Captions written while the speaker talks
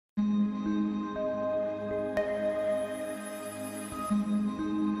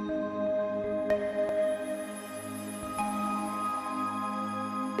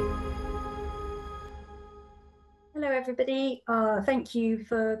everybody. Thank you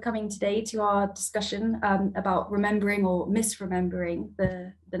for coming today to our discussion about remembering or misremembering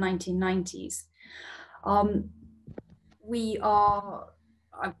the 1990s. We are,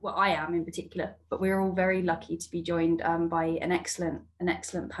 well, I am in particular, but we're all very lucky to be joined by an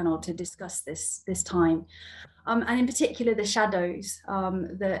excellent panel to discuss this time. And in particular, the shadows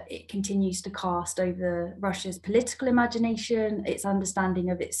that it continues to cast over Russia's political imagination, its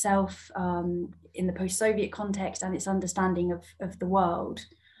understanding of itself in the post-Soviet context, and its understanding of the world.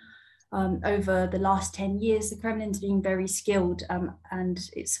 Over the last 10 years, the Kremlin's been very skilled and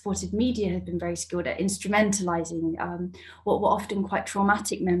its supported media have been very skilled at instrumentalizing what were often quite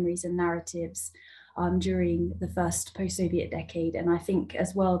traumatic memories and narratives during the first post-Soviet decade. And I think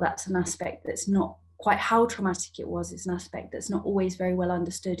as well, that's an aspect that's not quite how traumatic it was. It's an aspect that's not always very well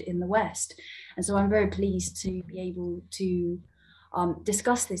understood in the West. And so I'm very pleased to be able to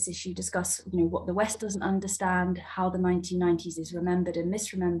discuss this issue, discuss what the West doesn't understand, how the 1990s is remembered and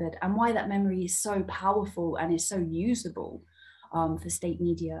misremembered, and why that memory is so powerful and is so usable for state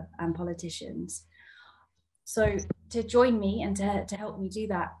media and politicians. So to join me and to help me do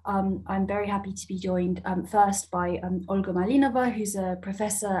that, I'm very happy to be joined first by Olga Malinova, who's a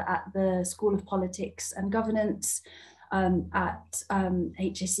professor at the School of Politics and Governance at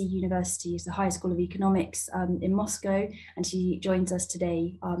HSE University, it's the High School of Economics in Moscow, and she joins us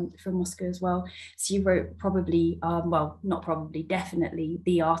today from Moscow as well. She wrote probably, well, not probably, definitely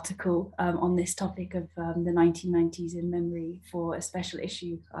the article on this topic of the 1990s in memory for a special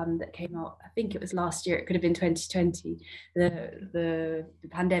issue that came out, I think it was last year, it could have been 2020. The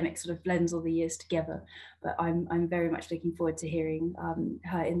pandemic sort of blends all the years together, but I'm very much looking forward to hearing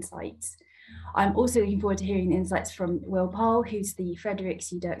her insights. I'm also looking forward to hearing insights from Pyle, who's the Frederick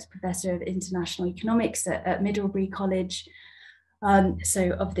C. Dirks Professor of International Economics at Middlebury College,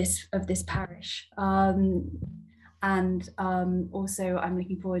 so of this parish. Also I'm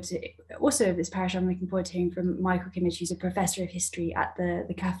looking forward to, of this parish, I'm looking forward to hearing from Michael Kimmage, who's a Professor of History at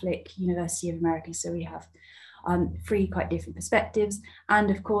the Catholic University of America. So we have three quite different perspectives.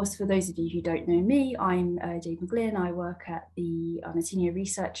 And of course, for those of you who don't know me, I'm Jade McGlynn. I work at I'm a senior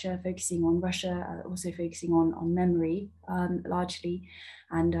researcher focusing on Russia, also focusing on memory largely,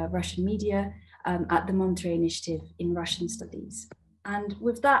 and Russian media at the Monterey Initiative in Russian Studies. And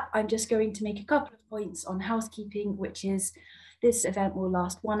with that, I'm just going to make a couple of points on housekeeping, which is this event will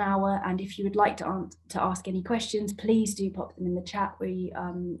last 1 hour, and if you would like to ask any questions, please do pop them in the chat. We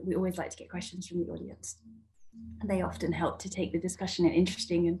always like to get questions from the audience. And they often help to take the discussion in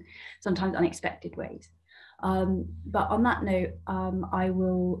interesting and sometimes unexpected ways. But on that note, I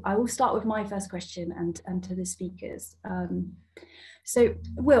will start with my first question and to the speakers. So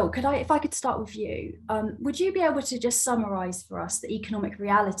Will, if I could start with you, would you be able to just summarize for us the economic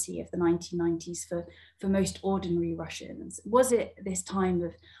reality of the 1990s for most ordinary Russians? Was it this time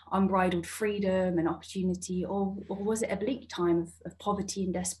of unbridled freedom and opportunity, or was it a bleak time of poverty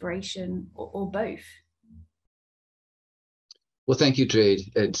and desperation, or both? Well, thank you,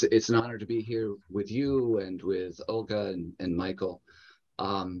 Jade. It's an honor to be here with you and with Olga and Michael.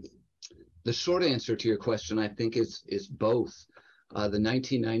 The short answer to your question, I think, is both. The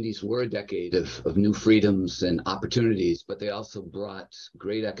 1990s were a decade of new freedoms and opportunities, but they also brought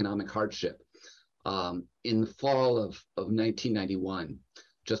great economic hardship. In the fall of 1991,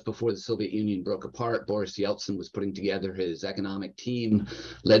 just before the Soviet Union broke apart, Boris Yeltsin was putting together his economic team,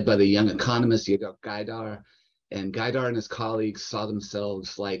 led by the young economist Yegor Gaidar. And Gaidar and his colleagues saw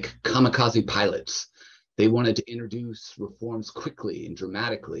themselves like kamikaze pilots. They wanted to introduce reforms quickly and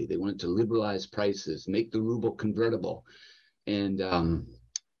dramatically. They wanted to liberalize prices, make the ruble convertible, and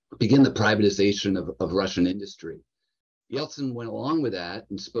begin the privatization of Russian industry. Yeltsin went along with that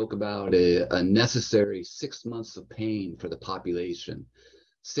and spoke about a necessary 6 months of pain for the population,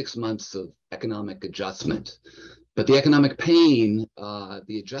 6 months of economic adjustment. But the economic pain,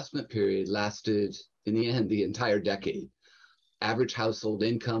 the adjustment period lasted, in the end, the entire decade. Average household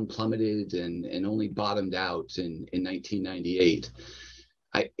income plummeted and only bottomed out in 1998.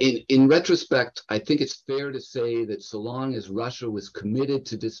 In retrospect, I think it's fair to say that so long as Russia was committed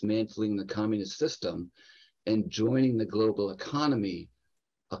to dismantling the communist system and joining the global economy,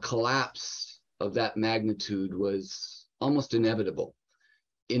 a collapse of that magnitude was almost inevitable.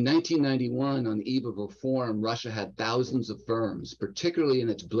 In 1991, on the eve of reform, Russia had thousands of firms, particularly in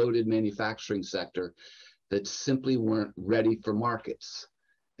its bloated manufacturing sector, that simply weren't ready for markets.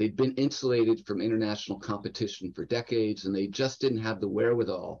 They'd been insulated from international competition for decades, and they just didn't have the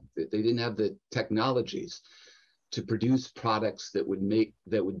wherewithal. They didn't have the technologies to produce products that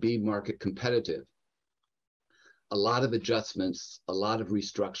would be market competitive. A lot of adjustments, a lot of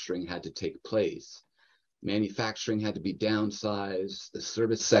restructuring had to take place. Manufacturing had to be downsized. The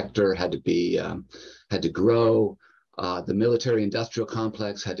service sector had to grow. The military-industrial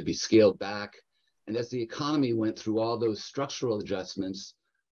complex had to be scaled back. And as the economy went through all those structural adjustments,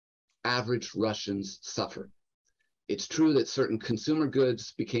 average Russians suffered. It's true that certain consumer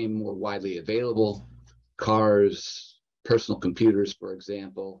goods became more widely available, cars, personal computers, for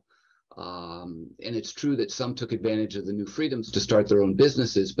example. And it's true that some took advantage of the new freedoms to start their own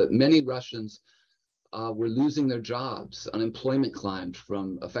businesses, but many Russians were losing their jobs. Unemployment climbed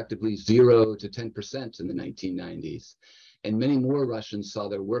from effectively 0 to 10% in the 1990s. And many more Russians saw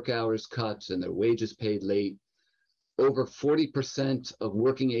their work hours cut and their wages paid late. Over 40% of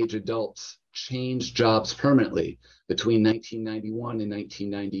working age adults changed jobs permanently between 1991 and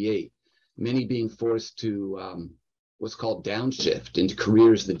 1998, many being forced to what's called downshift into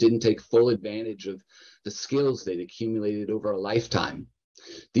careers that didn't take full advantage of the skills they'd accumulated over a lifetime.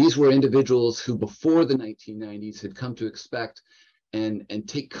 These were individuals who before the 1990s had come to expect and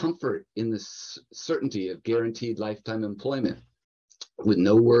take comfort in the certainty of guaranteed lifetime employment, with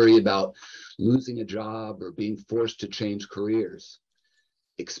no worry about losing a job or being forced to change careers.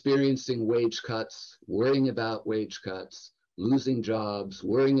 Experiencing wage cuts, worrying about wage cuts, losing jobs,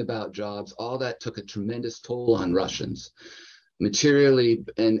 worrying about jobs, all that took a tremendous toll on Russians, materially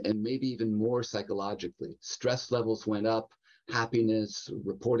and maybe even more psychologically. Stress levels went up, happiness,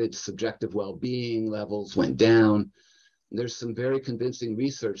 reported subjective well-being levels went down. There's some very convincing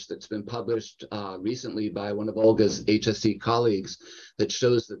research that's been published recently by one of Olga's HSE colleagues that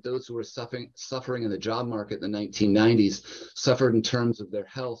shows that those who were suffering in the job market in the 1990s suffered in terms of their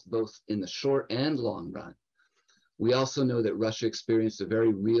health, both in the short and long run. We also know that Russia experienced a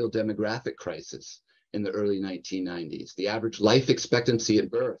very real demographic crisis in the early 1990s. The average life expectancy at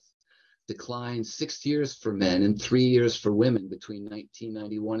birth declined 6 years for men and 3 years for women between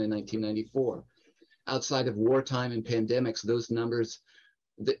 1991 and 1994. Outside of wartime and pandemics, those numbers,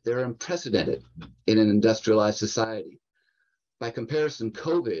 they're unprecedented in an industrialized society. By comparison,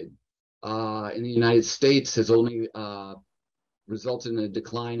 COVID in the United States has only resulted in a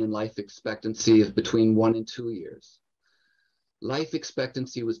decline in life expectancy of between 1 and 2 years. Life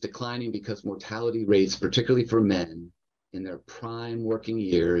expectancy was declining because mortality rates, particularly for men in their prime working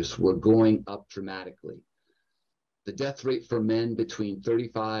years, were going up dramatically. The death rate for men between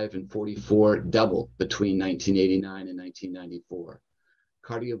 35 and 44 doubled between 1989 and 1994.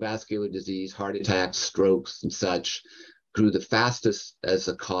 Cardiovascular disease, heart attacks, strokes, and such grew the fastest as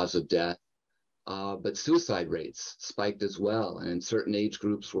a cause of death, but suicide rates spiked as well, and certain age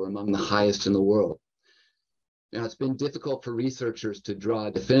groups were among the highest in the world. Now, it's been difficult for researchers to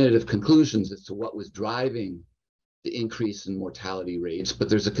draw definitive conclusions as to what was driving the increase in mortality rates, but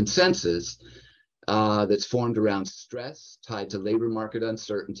there's a consensus that's formed around stress tied to labor market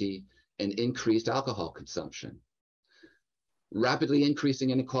uncertainty and increased alcohol consumption. Rapidly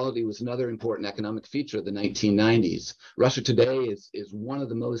increasing inequality was another important economic feature of the 1990s. Russia today is one of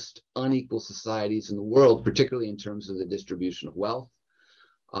the most unequal societies in the world, particularly in terms of the distribution of wealth.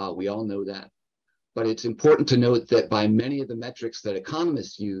 We all know that. But it's important to note that by many of the metrics that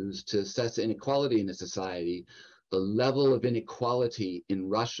economists use to assess inequality in a society, the level of inequality in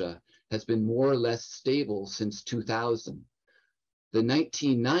Russia has been more or less stable since 2000. The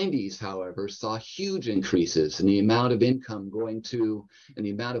 1990s, however, saw huge increases in the amount of income going to and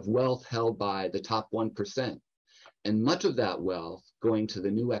the amount of wealth held by the top 1%. And much of that wealth going to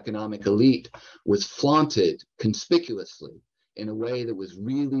the new economic elite was flaunted conspicuously in a way that was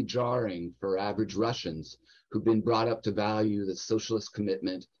really jarring for average Russians who've been brought up to value the socialist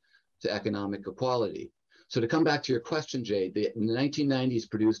commitment to economic equality. So to come back to your question, Jade, the 1990s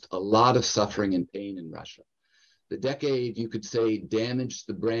produced a lot of suffering and pain in Russia. The decade, you could say, damaged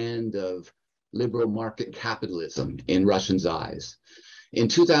the brand of liberal market capitalism in Russians' eyes. In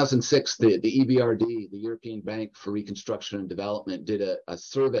 2006, the EBRD, the European Bank for Reconstruction and Development, did a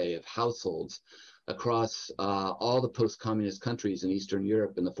survey of households across all the post-communist countries in Eastern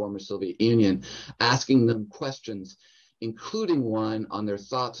Europe and the former Soviet Union, asking them questions, including one on their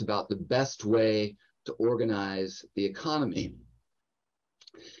thoughts about the best way to organize the economy.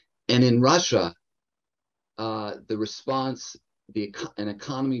 And in Russia, the response, an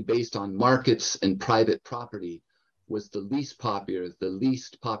economy based on markets and private property, was the least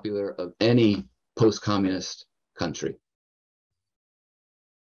popular of any post-communist country.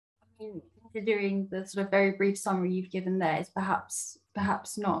 I mean, considering the sort of very brief summary you've given there, is perhaps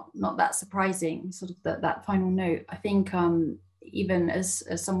not that surprising, sort of that final note. I think even as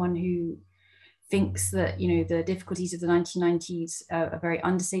someone who thinks that, you know, the difficulties of the 1990s are very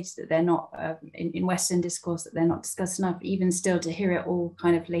understated, that they're not in Western discourse, that they're not discussed enough, even still to hear it all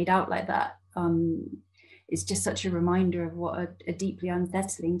kind of laid out like that, it's just such a reminder of what a deeply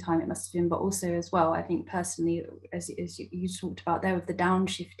unsettling time it must have been. But also as well, I think personally, as you talked about there, with the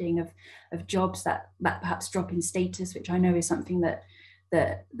downshifting of jobs that perhaps drop in status, which I know is something that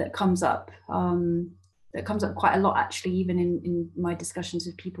comes up. That comes up quite a lot, actually, even in my discussions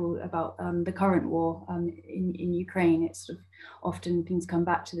with people about the current war in Ukraine. It's sort of often things come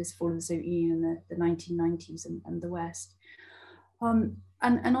back to this fall of the Soviet Union in the 1990s and the West. And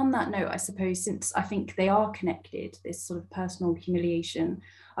on that note, I suppose, since I think they are connected, this sort of personal humiliation,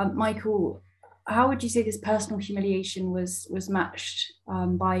 Michael, how would you say this personal humiliation was matched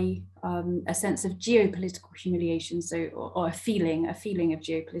by a sense of geopolitical humiliation, so or a feeling of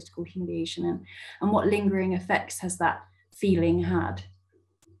geopolitical humiliation, and what lingering effects has that feeling had?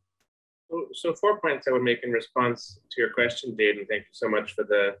 So 4 points I would make in response to your question, Jade, and thank you so much for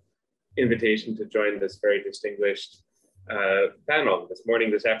the invitation to join this very distinguished panel this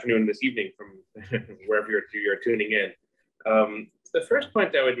morning, this afternoon, this evening, from wherever you're tuning in. The first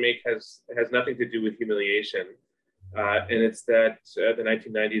point I would make has nothing to do with humiliation, and it's that the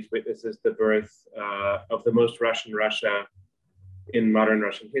 1990s witnesses the birth of the most Russian Russia in modern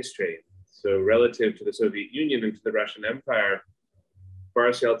Russian history. So relative to the Soviet Union and to the Russian Empire,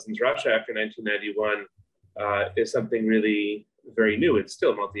 Boris Yeltsin's Russia after 1991 is something really very new. It's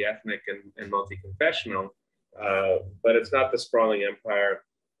still multi-ethnic and multi-confessional, but it's not the sprawling empire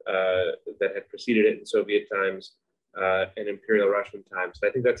that had preceded it in Soviet times and Imperial Russian times. So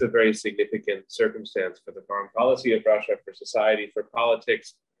I think that's a very significant circumstance for the foreign policy of Russia, for society, for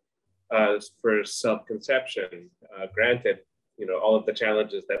politics, for self-conception. Granted, all of the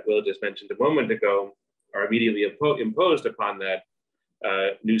challenges that Will just mentioned a moment ago are immediately imposed upon that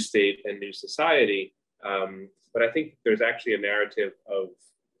new state and new society. But I think there's actually a narrative of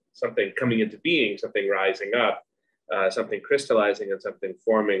something coming into being, something rising up, something crystallizing, and something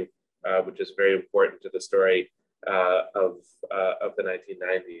forming, which is very important to the story of the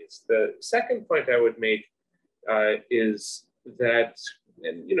 1990s. The second point I would make is that,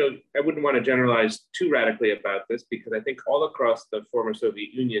 and I wouldn't want to generalize too radically about this, because I think all across the former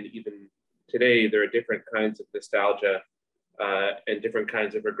Soviet Union, even today, there are different kinds of nostalgia and different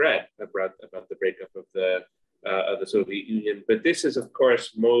kinds of regret about the breakup of the Soviet Union. But this is, of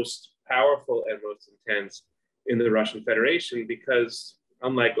course, most powerful and most intense in the Russian Federation, because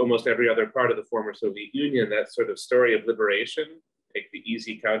unlike almost every other part of the former Soviet Union, that sort of story of liberation, take the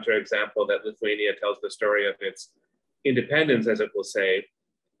easy counterexample that Lithuania tells the story of its independence, as it will say,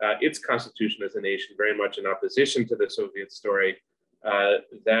 its constitution as a nation, very much in opposition to the Soviet story,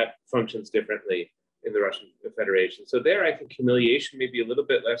 that functions differently in the Russian Federation. So there, I think humiliation may be a little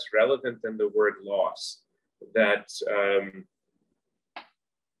bit less relevant than the word loss. That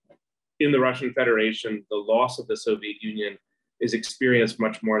in the Russian Federation, the loss of the Soviet Union is experienced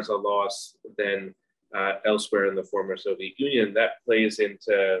much more as a loss than elsewhere in the former Soviet Union. That plays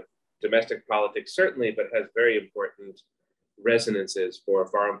into domestic politics, certainly, but has very important resonances for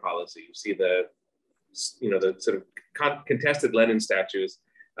foreign policy. You see the sort of contested Lenin statues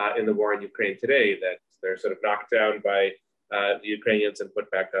in the war in Ukraine today, that they're sort of knocked down by the Ukrainians and put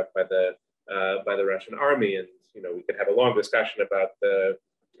back up by the Russian army. And we could have a long discussion about the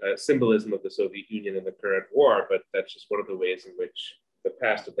symbolism of the Soviet Union in the current war, but that's just one of the ways in which the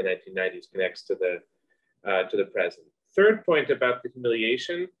past of the 1990s connects to the present. Third point about the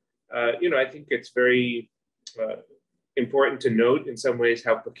humiliation, I think it's very important to note in some ways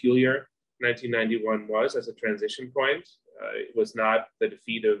how peculiar 1991 was as a transition point. It was not the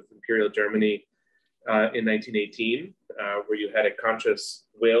defeat of Imperial Germany in 1918, where you had a conscious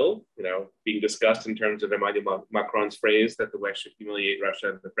will, being discussed in terms of Emmanuel Macron's phrase that the West should humiliate Russia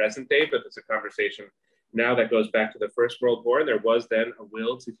in the present day, but it's a conversation now that goes back to the First World War. There was then a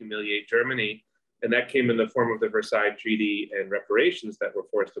will to humiliate Germany, and that came in the form of the Versailles Treaty and reparations that were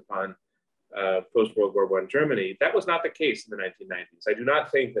forced upon post-World War I Germany. That was not the case in the 1990s. I do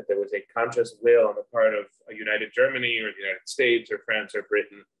not think that there was a conscious will on the part of a united Germany or the United States or France or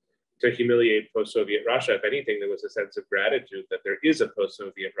Britain to humiliate post-Soviet Russia. If anything, there was a sense of gratitude that there is a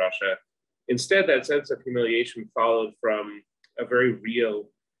post-Soviet Russia. Instead, that sense of humiliation followed from a very real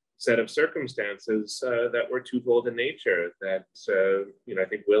set of circumstances that were twofold in nature. That I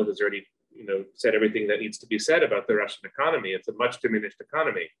think Will has already said everything that needs to be said about the Russian economy. It's a much diminished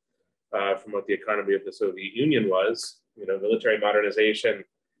economy from what the economy of the Soviet Union was. Military modernization,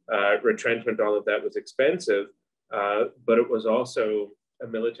 retrenchment, all of that was expensive, but it was also a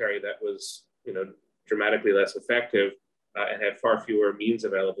military that was dramatically less effective and had far fewer means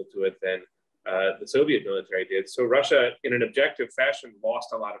available to it than the Soviet military did. So Russia, in an objective fashion,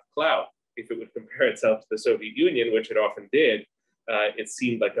 lost a lot of clout. If it would compare itself to the Soviet Union, which it often did, it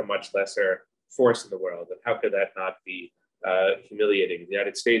seemed like a much lesser force in the world. And how could that not be humiliating? The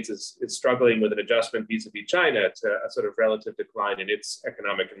United States is struggling with an adjustment vis-a-vis China to a sort of relative decline in its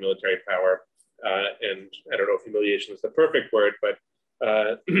economic and military power. And I don't know if humiliation is the perfect word, but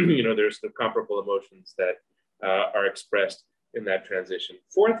there's the comparable emotions that are expressed in that transition.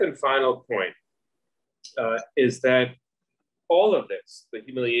 Fourth and final point is that all of this, the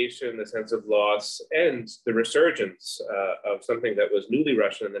humiliation, the sense of loss, and the resurgence of something that was newly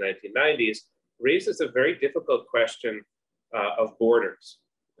Russian in the 1990s raises a very difficult question of borders.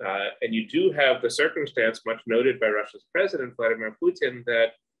 And you do have the circumstance, much noted by Russia's president, Vladimir Putin,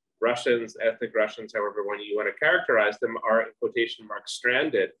 that Russians, ethnic Russians, however you want to characterize them, are, in quotation marks,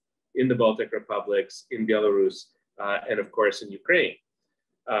 stranded in the Baltic republics, in Belarus, and of course in Ukraine.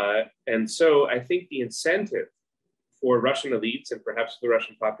 And so I think the incentive for Russian elites and perhaps the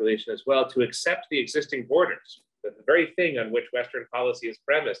Russian population as well to accept the existing borders, the very thing on which Western policy is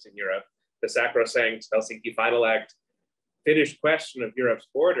premised in Europe, the sacrosanct Helsinki Final Act, finished question of Europe's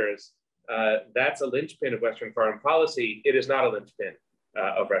borders, that's a linchpin of Western foreign policy. It is not a linchpin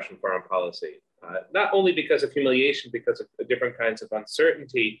of Russian foreign policy, not only because of humiliation, because of the different kinds of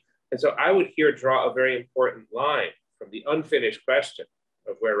uncertainty. And so I would here draw a very important line from the unfinished question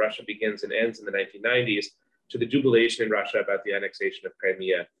of where Russia begins and ends in the 1990s to the jubilation in Russia about the annexation of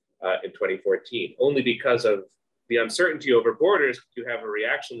Crimea in 2014. Only because of the uncertainty over borders could you have a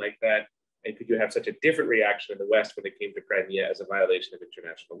reaction like that, and could you have such a different reaction in the West when it came to Crimea as a violation of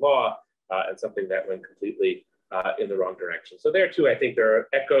international law and something that went completely in the wrong direction. So there too, I think there are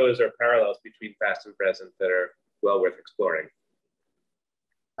echoes or parallels between past and present that are well worth exploring.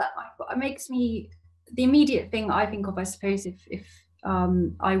 It makes me, the immediate thing I think of, I suppose, if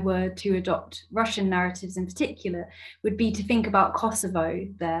I were to adopt Russian narratives in particular, would be to think about Kosovo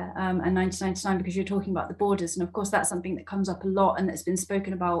there and 1999, because you're talking about the borders. And of course, that's something that comes up a lot and that's been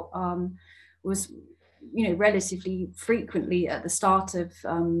spoken about, was relatively frequently at the start of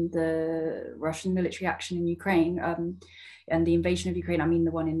the Russian military action in Ukraine and the invasion of Ukraine, I mean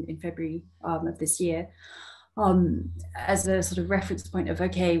the one in February of this year. As a sort of reference point of,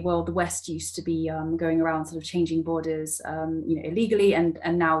 okay, well, the West used to be going around sort of changing borders, illegally, and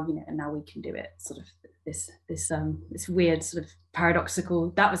now we can do it. Sort of this weird sort of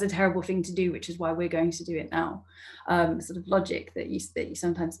paradoxical. That was a terrible thing to do, which is why we're going to do it now. Sort of logic that you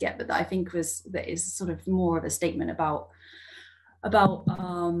sometimes get, but that I think that is sort of more of a statement about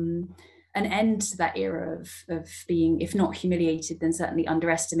an end to that era of being, if not humiliated, then certainly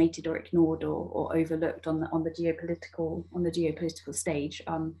underestimated or ignored or overlooked on the geopolitical stage,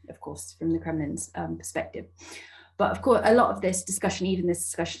 of course, from the Kremlin's perspective. But of course, a lot of this discussion, even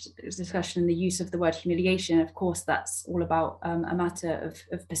this discussion, the use of the word humiliation, of course, that's all about a matter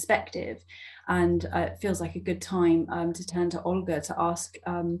of perspective. And it feels like a good time to turn to Olga to ask,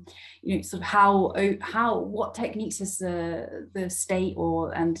 sort of what techniques has the state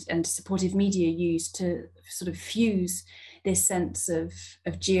and supportive media used to sort of fuse this sense of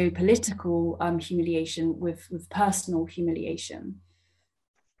geopolitical humiliation with personal humiliation.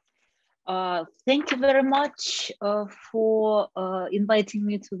 Thank you very much for inviting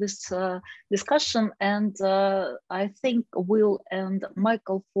me to this discussion, and I thank Will and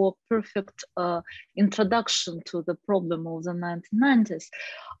Michael for perfect introduction to the problem of the 1990s.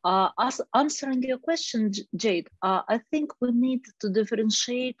 As answering your question, Jade, I think we need to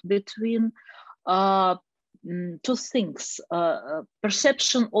differentiate between two things: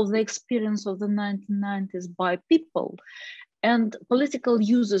 perception of the experience of the 1990s by people, and political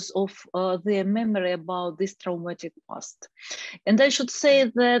uses of their memory about this traumatic past. And I should say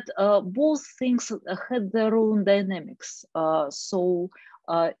that both things had their own dynamics. So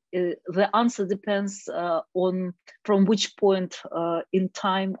the answer depends on from which point in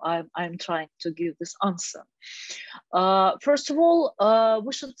time I'm trying to give this answer. First of all,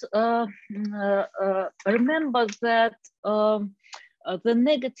 we should remember that the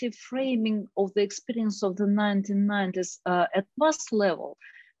negative framing of the experience of the 1990s at mass level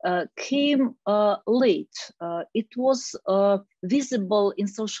came late. It was visible in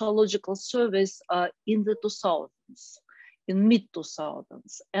sociological surveys in the 2000s, in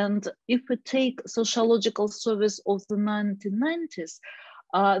mid-2000s. And if we take sociological surveys of the 1990s,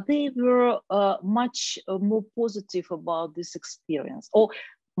 they were much more positive about this experience, or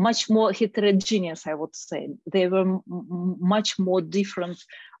much more heterogeneous, I would say. There were much more different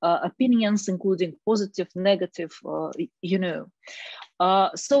opinions, including positive, negative,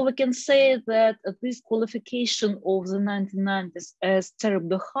 So we can say that this qualification of the 1990s as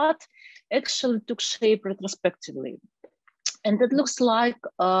terribly hard actually took shape retrospectively. And it looks like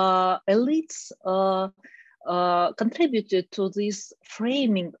elites contributed to this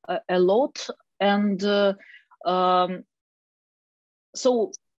framing a lot, And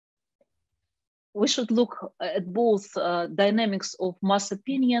so we should look at both dynamics of mass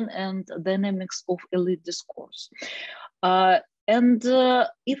opinion and dynamics of elite discourse. And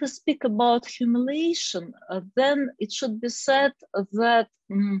if we speak about humiliation, then it should be said that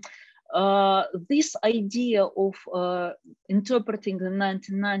this idea of interpreting the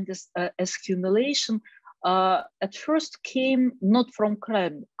 1990s as humiliation at first came not from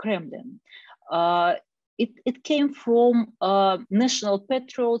Kremlin. It came from national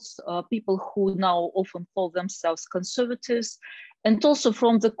patriots, people who now often call themselves conservatives, and also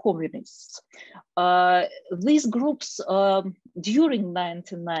from the communists. These groups during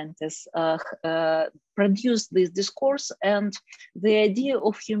 1990s produced this discourse, and the idea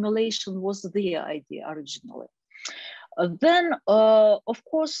of humiliation was their idea originally. Then, of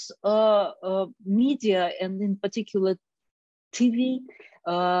course, media, and in particular TV,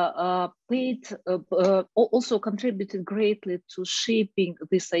 also contributed greatly to shaping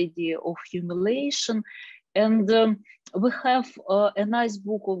this idea of humiliation. And we have a nice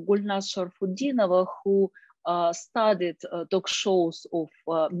book of Gulnaz Sharfuddinova, who studied talk shows of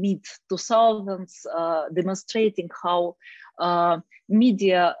mid-2000s, demonstrating how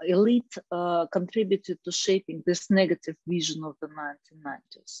media elite contributed to shaping this negative vision of the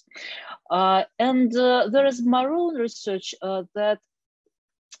 1990s. And there is my own research that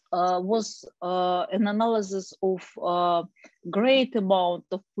was an analysis of great amount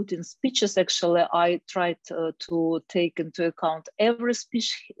of Putin's speeches. Actually, I tried to take into account every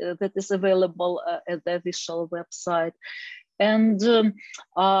speech that is available at the official website. And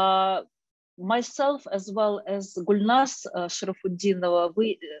myself, as well as Gulnaz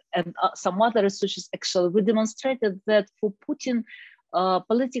Sharfuddinova, and some other researchers, actually, we demonstrated that for Putin,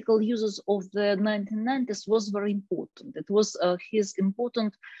 political uses of the 1990s was very important. It was his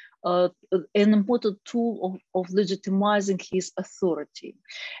important, an important tool of legitimizing his authority.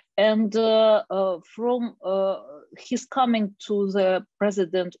 And from his coming to the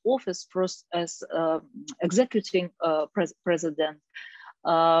president office, first as executing president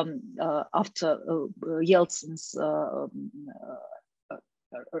after Yeltsin's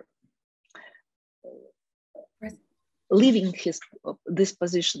leaving this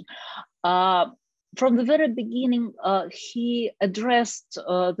position. From the very beginning, he addressed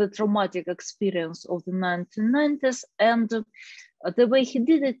the traumatic experience of the 1990s, and the way he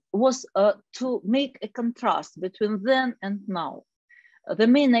did it was to make a contrast between then and now. The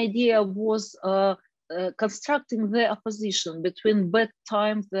main idea was constructing the opposition between bad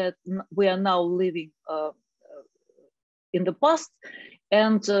times that we are now living in the past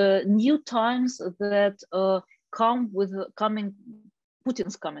and new times that come with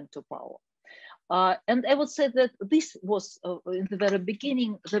Putin's coming to power. And I would say that this was, in the very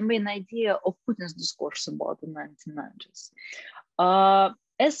beginning, the main idea of Putin's discourse about the 1990s.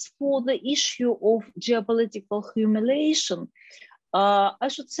 As for the issue of geopolitical humiliation, I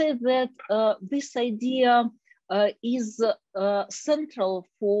should say that this idea is central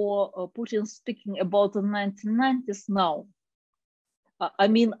for Putin speaking about the 1990s now. I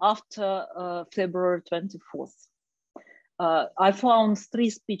mean, after February 24th. I found 3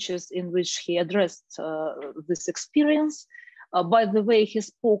 speeches in which he addressed this experience. By the way, he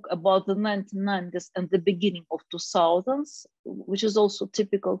spoke about the 1990s and the beginning of 2000s, which is also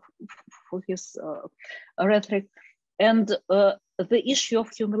typical for his rhetoric. And the issue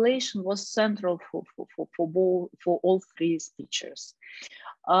of humiliation was central for all 3 speeches.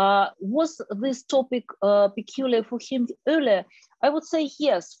 Was this topic peculiar for him earlier? I would say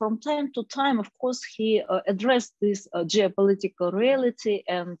yes. From time to time, of course, he addressed this geopolitical reality,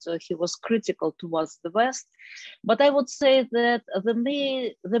 and he was critical towards the West. But I would say that the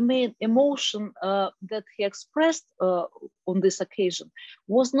main emotion that he expressed on this occasion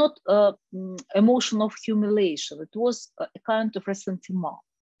was not emotion of humiliation. It was a kind of ressentiment.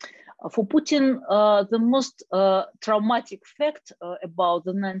 For Putin, the most traumatic fact about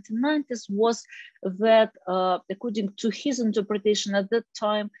the 1990s was that, according to his interpretation at that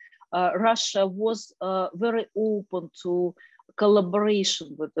time, Russia was very open to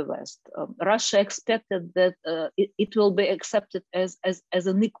collaboration with the West. Russia expected that it will be accepted as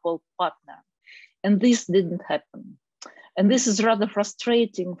an equal partner, and this didn't happen. And this is rather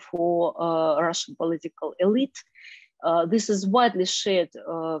frustrating for Russian political elite. This is widely shared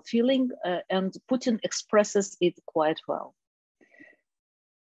feeling, and Putin expresses it quite well.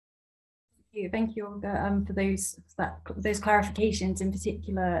 Thank you, Olga, for those clarifications in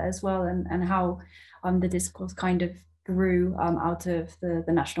particular as well, and how the discourse kind of grew out of the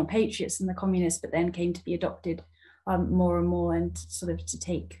national patriots and the communists, but then came to be adopted more and more, and sort of to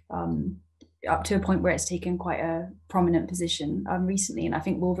take up to a point where it's taken quite a prominent position recently. And I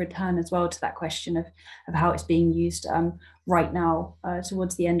think we'll return as well to that question of how it's being used right now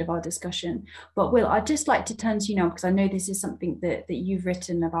towards the end of our discussion. But Will, I'd just like to turn to you now, because I know this is something that you've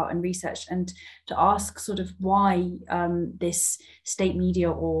written about and researched, and to ask sort of why this state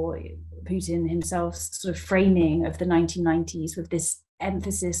media or Putin himself's sort of framing of the 1990s with this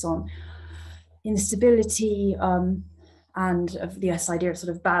emphasis on instability and of this idea of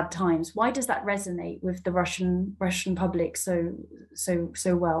sort of bad times. Why does that resonate with the Russian public so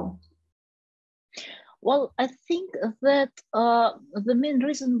well? Well, I think that the main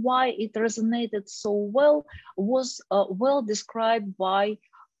reason why it resonated so well was well described by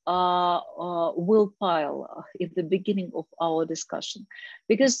Will Pyle in the beginning of our discussion,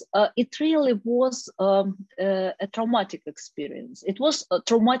 because it really was a traumatic experience. It was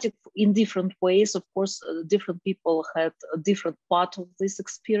traumatic in different ways. Of course, different people had a different part of this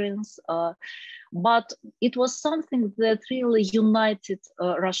experience, but it was something that really united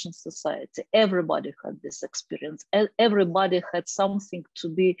Russian society. Everybody had this experience. Everybody had something to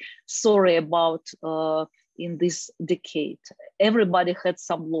be sorry about in this decade. Everybody had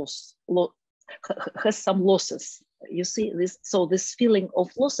some has some losses. You see this, so this feeling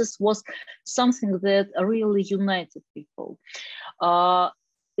of losses was something that really united people.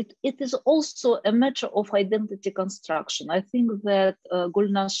 It is also a matter of identity construction. I think that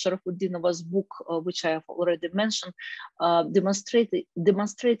Gulnaz Sharafuddinova's book, which I have already mentioned,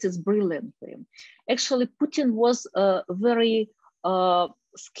 demonstrates brilliantly. Actually, Putin was very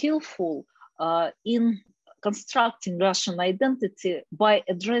skillful in constructing Russian identity by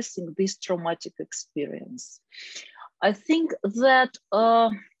addressing this traumatic experience. I think that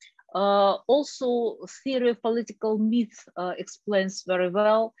also theory of political myth explains very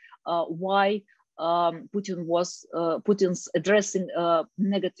well why Putin's addressing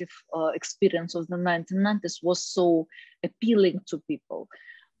negative experience of the 1990s was so appealing to people,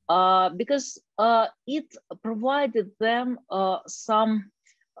 because it provided them some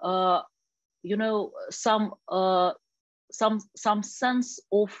sense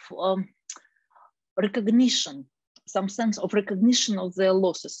of recognition, of their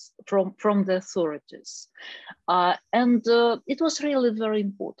losses from the authorities. And it was really very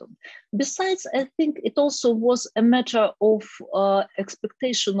important. Besides, I think it also was a matter of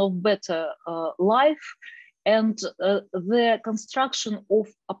expectation of better life and the construction of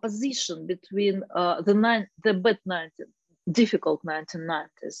opposition between the bad 90s, difficult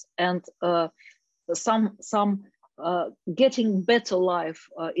 1990s, and some getting better life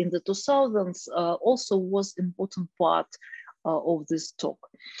in the 2000s also was important part of this talk.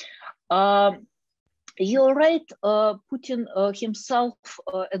 You're right, Putin himself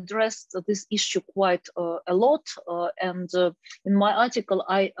addressed this issue quite a lot, and in my article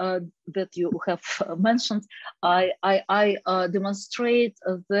that you have mentioned, I demonstrate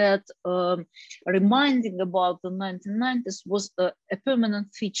that reminding about the 1990s was a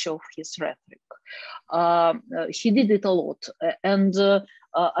permanent feature of his rhetoric. He did it a lot, and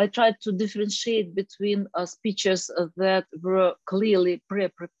I tried to differentiate between speeches that were clearly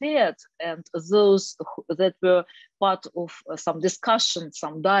pre-prepared and those that were part of some discussion,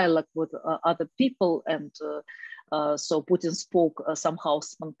 some dialogue with other people, and so Putin spoke somehow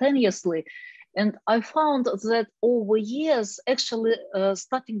spontaneously. And I found that over years, actually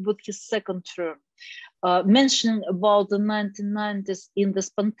starting with his second term, mentioning about the 1990s in the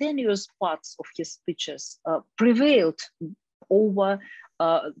spontaneous parts of his speeches prevailed over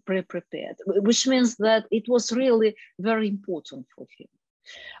pre-prepared, which means that it was really very important for him.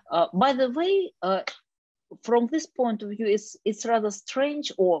 By the way, from this point of view, it's rather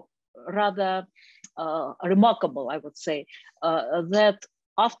strange, or rather remarkable, I would say, that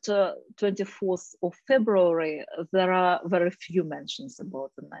after 24th of February, there are very few mentions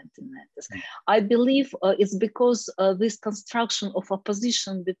about the 1990s. I believe it's because this construction of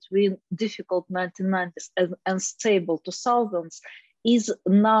opposition between difficult 1990s and stable 2000s is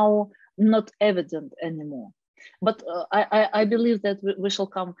now not evident anymore. But I believe that we shall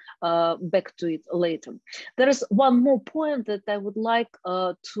come back to it later. There is one more point that I would like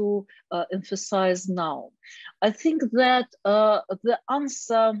to emphasize now. I think that the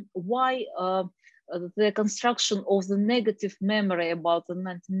answer why the construction of the negative memory about the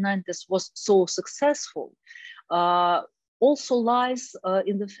 1990s was so successful also lies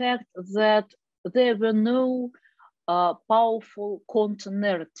in the fact that there were no powerful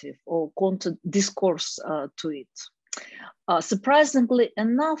counter-narrative or counter-discourse to it. Surprisingly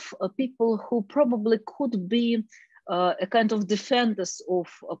enough, people who probably could be a kind of defenders of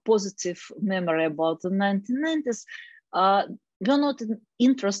a positive memory about the 1990s were not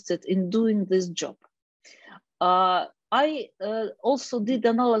interested in doing this job. I also did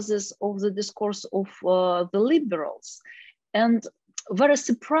analysis of the discourse of the liberals, and very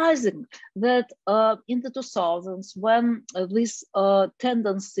surprising that in the 2000s, when this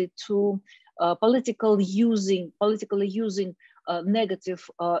tendency to politically using negative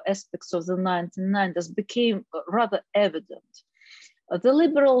aspects of the 1990s became rather evident, the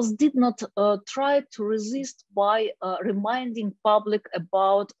liberals did not try to resist by reminding public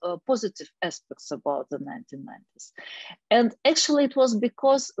about positive aspects about the 1990s. And actually it was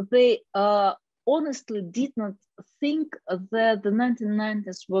because they honestly did not think that the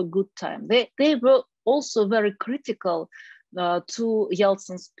 1990s were a good time. They were also very critical to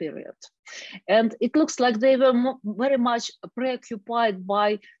Yeltsin's period. And it looks like they were very much preoccupied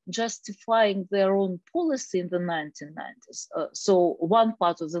by justifying their own policy in the 1990s. So one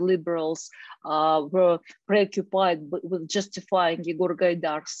part of the liberals were preoccupied with justifying Igor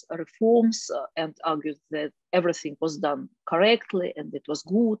Gaidar's reforms and argued that everything was done correctly and it was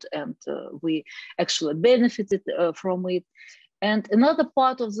good and we actually benefited from it. And another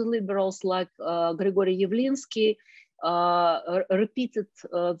part of the liberals, like Grigory Yavlinsky, repeated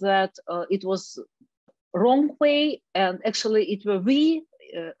that it was wrong way, and actually it were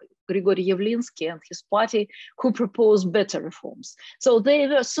Grigory Yavlinsky and his party, who proposed better reforms. So they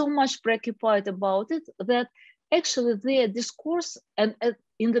were so much preoccupied about it that actually their discourse, and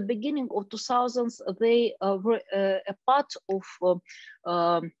in the beginning of 2000s, they were a part of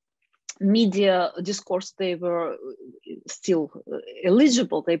media discourse. They were still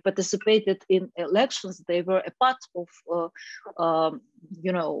eligible. They participated in elections. They were a part of,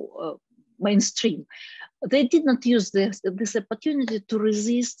 mainstream. They did not use this opportunity to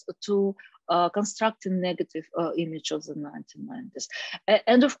resist to constructing negative image of the 1990s.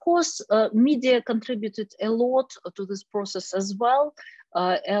 And of course, media contributed a lot to this process as well.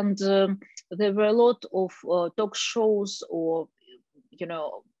 And there were a lot of talk shows or,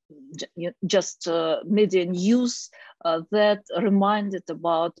 just media news that reminded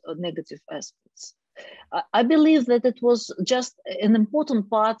about negative aspects. I believe that it was just an important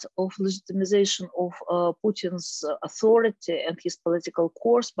part of legitimization of Putin's authority and his political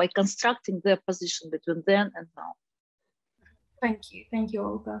course by constructing their position between then and now. Thank you,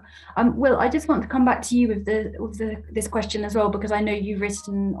 Olga. Will, I just want to come back to you with this question as well, because I know you've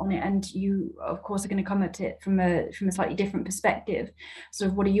written on it, and you, of course, are going to come at it from a slightly different perspective. So,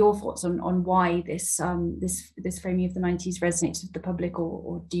 what are your thoughts on why this framing of the 90s resonates with the public,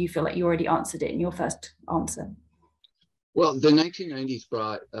 or do you feel like you already answered it in your first answer? Well, the 1990s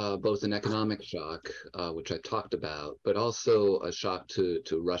brought both an economic shock, which I talked about, but also a shock to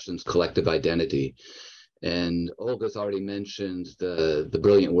Russians' collective identity. And Olga's already mentioned the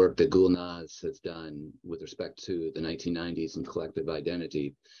brilliant work that Gulnaz has done with respect to the 1990s and collective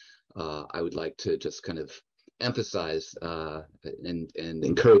identity. I would like to just kind of emphasize and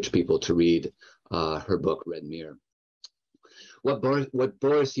encourage people to read her book, Red Mirror. What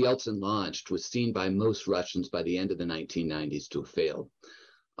Boris Yeltsin launched was seen by most Russians by the end of the 1990s to have failed.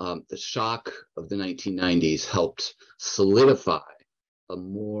 The shock of the 1990s helped solidify a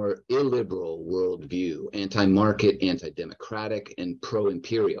more illiberal worldview, anti-market, anti-democratic, and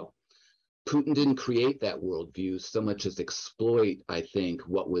pro-imperial. Putin didn't create that worldview so much as exploit, I think,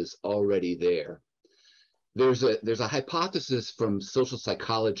 what was already there. There's a hypothesis from social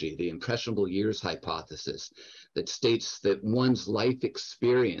psychology, the impressionable years hypothesis, that states that one's life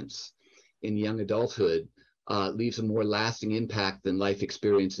experience in young adulthood leaves a more lasting impact than life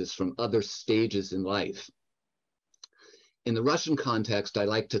experiences from other stages in life. In the Russian context, I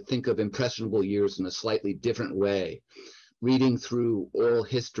like to think of impressionable years in a slightly different way. Reading through oral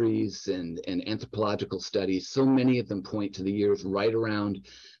histories and anthropological studies, so many of them point to the years right around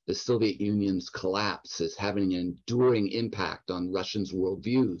the Soviet Union's collapse as having an enduring impact on Russians'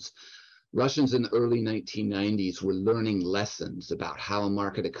 worldviews. Russians in the early 1990s were learning lessons about how a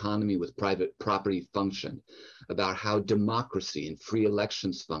market economy with private property functioned, about how democracy and free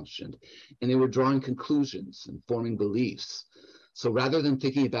elections functioned, and they were drawing conclusions and forming beliefs. So rather than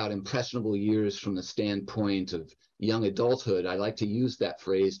thinking about impressionable years from the standpoint of young adulthood, I like to use that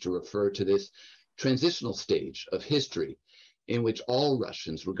phrase to refer to this transitional stage of history in which all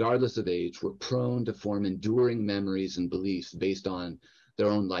Russians, regardless of age, were prone to form enduring memories and beliefs based on their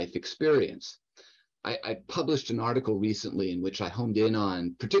own life experience. I published an article recently in which I homed in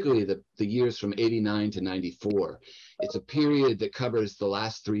on particularly the years from 89 to 94. It's a period that covers the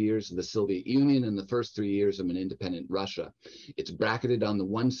last 3 years of the Soviet Union and the first 3 years of an independent Russia. It's bracketed on the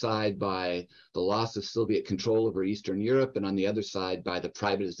one side by the loss of Soviet control over Eastern Europe, and on the other side by the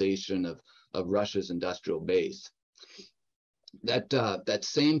privatization of Russia's industrial base. that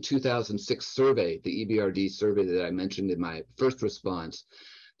same 2006 survey, the EBRD survey that I mentioned in my first response,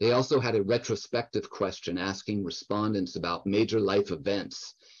 they also had a retrospective question asking respondents about major life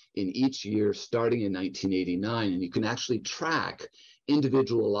events in each year starting in 1989. And you can actually track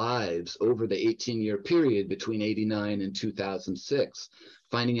individual lives over the 18-year period between 89 and 2006,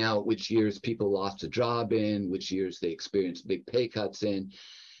 finding out which years people lost a job in, which years they experienced big pay cuts in.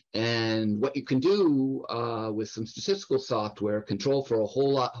 And what you can do with some statistical software, control for a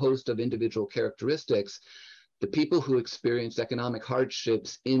whole host of individual characteristics, the people who experienced economic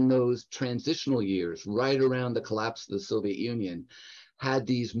hardships in those transitional years, right around the collapse of the Soviet Union, had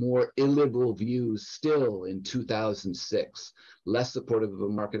these more illiberal views still in 2006, less supportive of a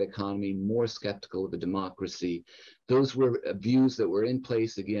market economy, more skeptical of a democracy. Those were views that were in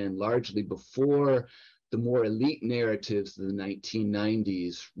place, again, largely before the more elite narratives of the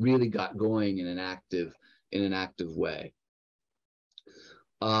 1990s really got going in an active way.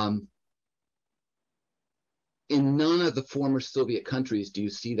 In none of the former Soviet countries do you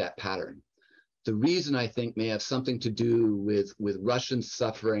see that pattern. The reason, I think, may have something to do with Russians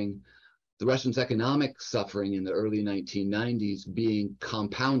suffering, the Russians' economic suffering in the early 1990s being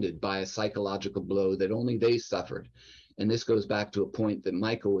compounded by a psychological blow that only they suffered. And this goes back to a point that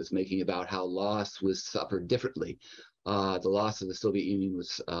Michael was making about how loss was suffered differently. The loss of the Soviet Union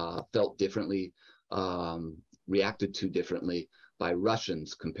was felt differently, reacted to differently by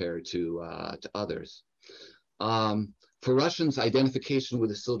Russians compared to others. For Russians, identification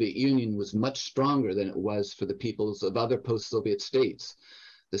with the Soviet Union was much stronger than it was for the peoples of other post-Soviet states.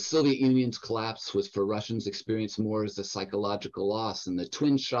 The Soviet Union's collapse was for Russians experienced more as a psychological loss, and the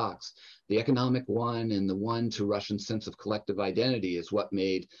twin shocks, the economic one and the one to Russian sense of collective identity, is what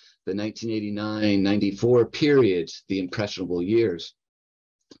made the 1989-94 period the impressionable years.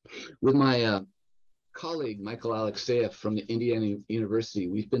 With my colleague, Michael Alexeyev from the Indiana University,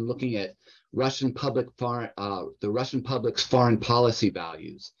 we've been looking at the Russian public's foreign policy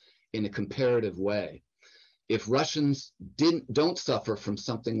values in a comparative way. If Russians don't suffer from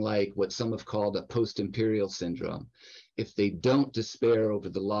something like what some have called a post-imperial syndrome, if they don't despair over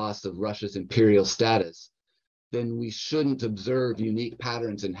the loss of Russia's imperial status, then we shouldn't observe unique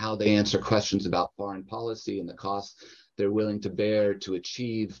patterns in how they answer questions about foreign policy and the costs they're willing to bear to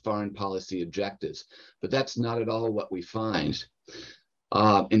achieve foreign policy objectives. But that's not at all what we find.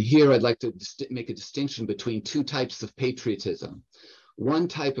 And here I'd like to make a distinction between two types of patriotism. One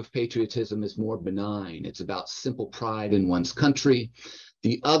type of patriotism is more benign. It's about simple pride in one's country.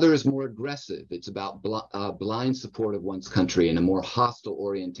 The other is more aggressive. It's about blind support of one's country and a more hostile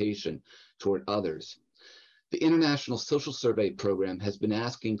orientation toward others. The International Social Survey Program has been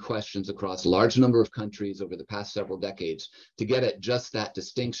asking questions across a large number of countries over the past several decades to get at just that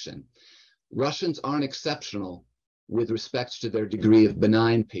distinction. Russians aren't exceptional with respect to their degree of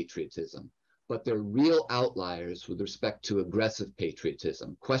benign patriotism, but they're real outliers with respect to aggressive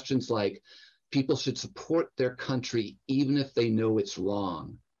patriotism. Questions like, people should support their country even if they know it's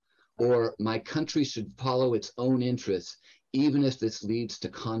wrong, or my country should follow its own interests even if this leads to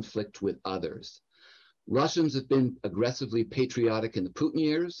conflict with others. Russians have been aggressively patriotic in the Putin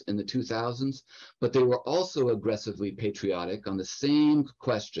years in the 2000s, but they were also aggressively patriotic on the same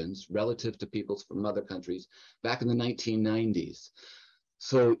questions relative to peoples from other countries back in the 1990s.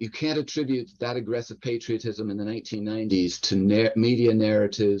 So you can't attribute that aggressive patriotism in the 1990s to media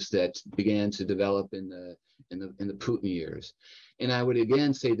narratives that began to develop in the Putin years. And I would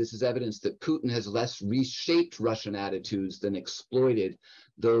again say this is evidence that Putin has less reshaped Russian attitudes than exploited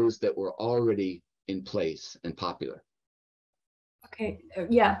those that were already in place and popular. Okay,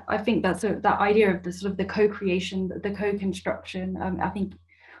 yeah, I think that's that idea of the sort of the co-creation, the co-construction. I think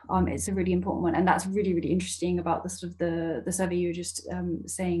it's a really important one, and that's really, really interesting about the sort of the survey you were just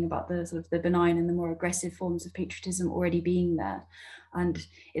saying about the sort of the benign and the more aggressive forms of patriotism already being there. And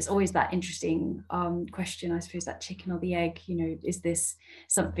it's always that interesting question, I suppose, that chicken or the egg, you know, is this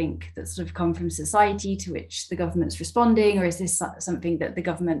something that's sort of come from society to which the government's responding, or is this something that the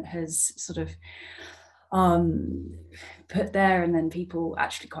government has sort of put there and then people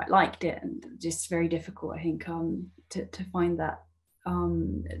actually quite liked it? And just very difficult, I think, to find that,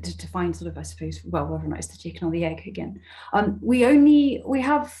 to find sort of, I suppose, well, whether or not it's the chicken or the egg again. We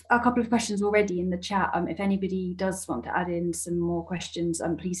have a couple of questions already in the chat. If anybody does want to add in some more questions,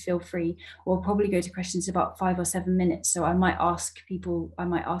 please feel free. We'll probably go to questions in about 5 or 7 minutes. So I might ask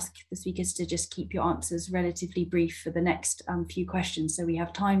the speakers to just keep your answers relatively brief for the next few questions, so we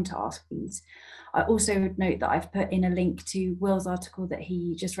have time to ask these. I also would note that I've put in a link to Will's article that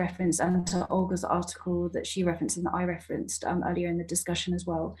he just referenced and to Olga's article that she referenced and that I referenced earlier in the discussion as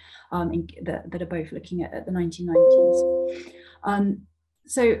well, that are both looking at the 1990s.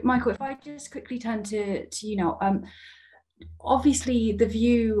 So, Michael, if I just quickly turn to you now, obviously the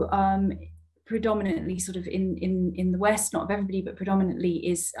view predominantly sort of in the West, not of everybody, but predominantly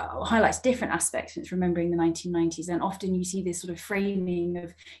is highlights different aspects. It's remembering the 1990s, and often you see this sort of framing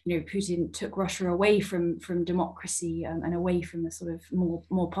of, Putin took Russia away from democracy and away from the sort of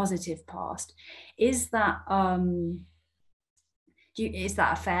more positive past. Is that is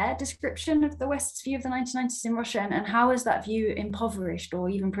that a fair description of the West's view of the 1990s in Russia? And how has that view impoverished or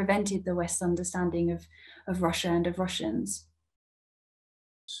even prevented the West's understanding of Russia and of Russians?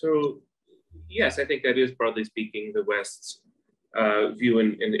 So, yes, I think that is, broadly speaking, the West's view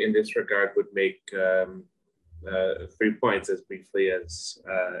in this regard. Would make 3 points as briefly as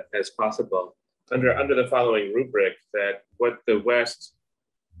possible. Under the following rubric, that what the West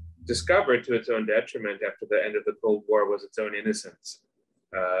discovered to its own detriment after the end of the Cold War was its own innocence.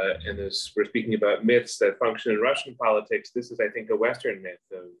 And as we're speaking about myths that function in Russian politics, this is, I think, a Western myth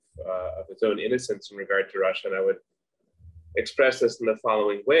of its own innocence in regard to Russia. And I would express this in the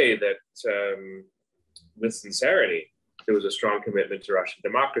following way, that with sincerity, there was a strong commitment to Russian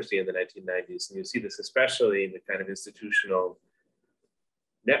democracy in the 1990s. And you see this especially in the kind of institutional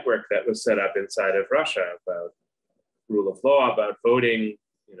network that was set up inside of Russia about rule of law, about voting,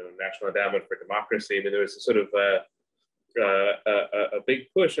 National Endowment for Democracy. I mean, there was a sort of a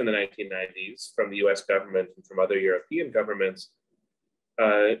big push in the 1990s from the US government and from other European governments,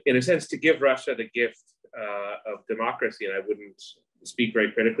 in a sense, to give Russia the gift of democracy. And I wouldn't speak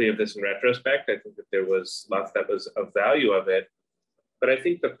very critically of this in retrospect. I think that there was lots that was of value of it. But I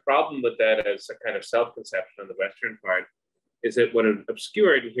think the problem with that as a kind of self-conception on the Western part is that what it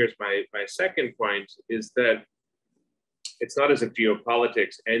obscured, and here's my second point, is that it's not as if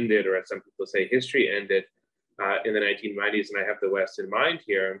geopolitics ended, or as some people say, history ended in the 1990s, and I have the West in mind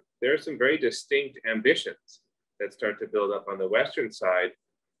here. There are some very distinct ambitions that start to build up on the Western side,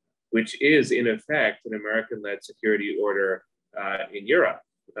 which is, in effect, an American-led security order in Europe.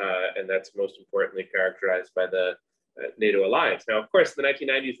 And that's most importantly characterized by the NATO alliance. Now, of course, in the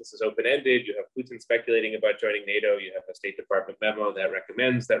 1990s, this is open-ended. You have Putin speculating about joining NATO. You have a State Department memo that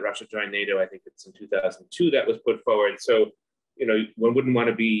recommends that Russia join NATO. I think it's in 2002 that was put forward. So, one wouldn't want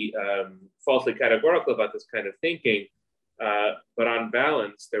to be falsely categorical about this kind of thinking. But on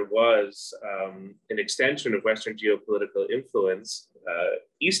balance, there was an extension of Western geopolitical influence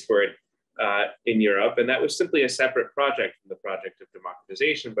eastward in Europe. And that was simply a separate project from the project of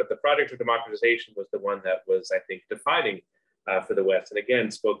democratization. But the project of democratization was the one that was, I think, defining for the West. And again,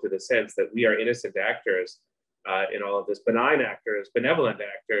 spoke to the sense that we are innocent actors in all of this, benign actors, benevolent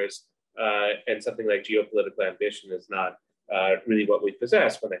actors, and something like geopolitical ambition is not really what we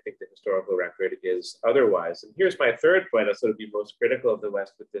possess, when I think the historical record is otherwise. And here's my third point. I'll sort of be most critical of the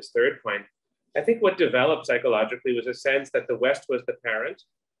West with this third point. I think what developed psychologically was a sense that the West was the parent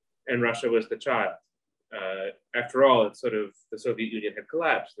and Russia was the child. After all, it's sort of the Soviet Union had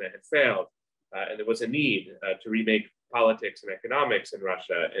collapsed and it had failed, and there was a need to remake politics and economics in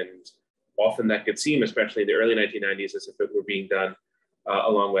Russia. And often that could seem, especially in the early 1990s, as if it were being done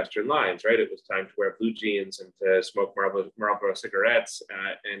along Western lines, right? It was time to wear blue jeans and to smoke Marlboro cigarettes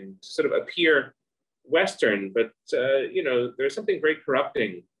and sort of appear Western. But, there's something very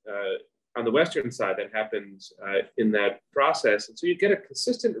corrupting on the Western side that happens in that process. And so you get a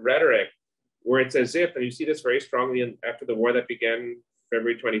consistent rhetoric where it's as if, and you see this very strongly after the war that began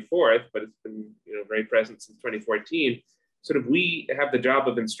February 24th, but it's been very present since 2014, sort of we have the job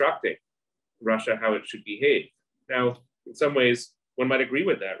of instructing Russia how it should behave. Now, in some ways, one might agree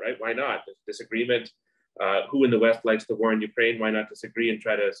with that, right? Why not? There's disagreement. Who in the West likes the war in Ukraine? Why not disagree and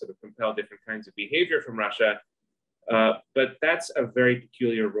try to sort of compel different kinds of behavior from Russia? But that's a very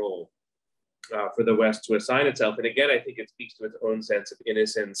peculiar role for the West to assign itself. And again, I think it speaks to its own sense of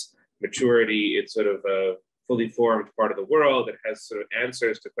innocence, maturity. It's sort of a fully formed part of the world. It has sort of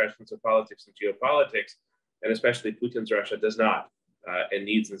answers to questions of politics and geopolitics, and especially Putin's Russia does not, and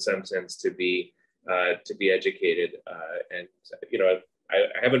needs in some sense to be educated. And I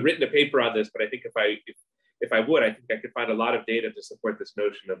haven't written a paper on this, but I think if I would, I think I could find a lot of data to support this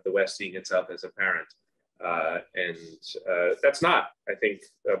notion of the West seeing itself as a parent. And that's not, I think,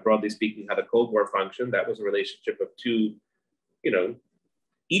 broadly speaking, how the Cold War functioned. That was a relationship of two,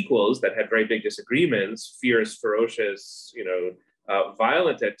 equals that had very big disagreements, fierce, ferocious,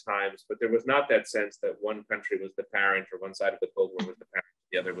 violent at times, but there was not that sense that one country was the parent or one side of the Cold War was the parent,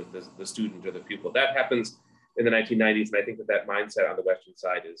 the other was the student or the pupil. That happens in the 1990s, and I think that mindset on the Western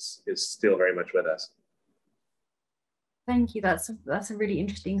side is still very much with us. Thank you. That's a really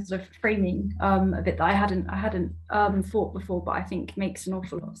interesting sort of framing of it that I hadn't thought before, but I think makes an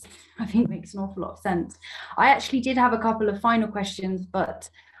awful lot. Makes an awful lot of sense. I actually did have a couple of final questions, but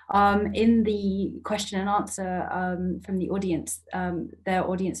in the question and answer from the audience, their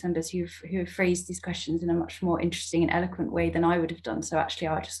audience members who have phrased these questions in a much more interesting and eloquent way than I would have done. So actually,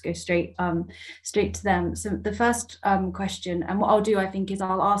 I'll just go straight to them. So the first question, and what I'll do, I think, is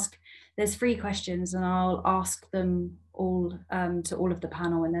I'll ask. There's 3 questions, and I'll ask them all to all of the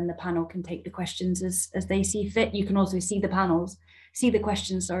panel, and then the panel can take the questions as they see fit. You can also see the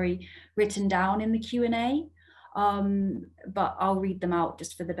questions, written down in the Q&A, but I'll read them out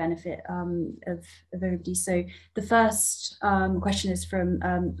just for the benefit of everybody. So the first question is from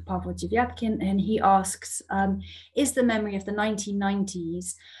Pavel Yeltsin, and he asks, is the memory of the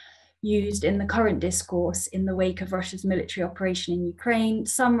 1990s used in the current discourse in the wake of Russia's military operation in Ukraine?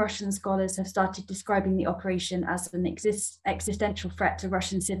 Some Russian scholars have started describing the operation as an existential threat to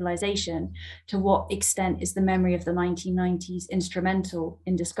Russian civilization. To what extent is the memory of the 1990s instrumental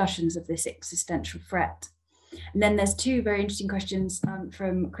in discussions of this existential threat? And then there's 2 very interesting questions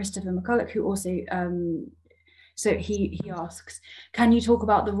from Christopher McCulloch, who also so he asks, can you talk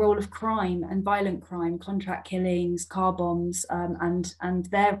about the role of crime and violent crime, contract killings, car bombs, and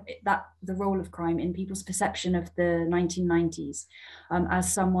the role of crime in people's perception of the 1990s?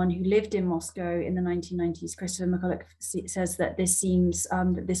 As someone who lived in Moscow in the 1990s, Christopher McCulloch says that this seems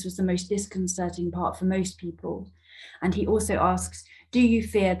that this was the most disconcerting part for most people. And he also asks, do you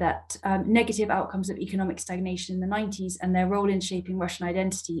fear that negative outcomes of economic stagnation in the 90s and their role in shaping Russian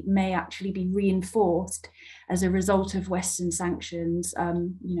identity may actually be reinforced as a result of Western sanctions,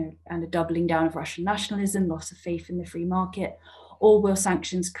 and a doubling down of Russian nationalism, loss of faith in the free market? Or will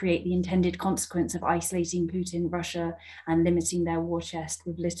sanctions create the intended consequence of isolating Putin, Russia, and limiting their war chest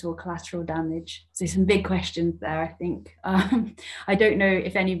with little collateral damage? So some big questions there, I think. I don't know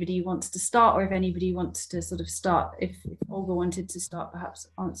if anybody wants to start, or if anybody wants to sort of start, if Olga wanted to start perhaps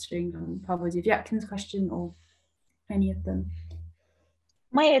answering Pavel Yeltsin's question, or any of them.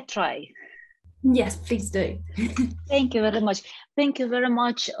 May I try? Yes, please do. Thank you very much. Thank you very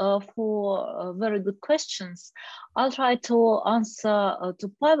much for very good questions. I'll try to answer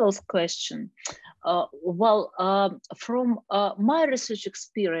to Pavel's question. From my research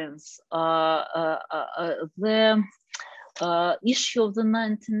experience, the issue of the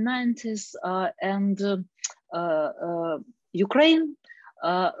 1990s and Ukraine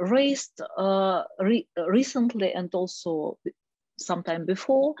raised recently, and also sometime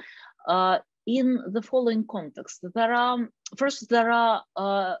before, in the following context. There are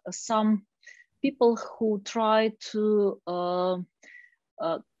some people who try to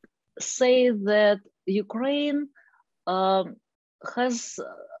say that Ukraine has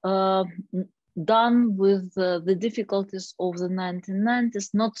done with the difficulties of the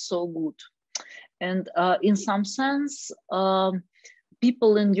 1990s not so good. And in some sense,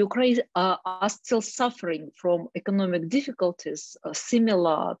 people in Ukraine are still suffering from economic difficulties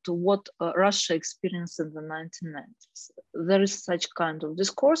similar to what Russia experienced in the 1990s. There is such kind of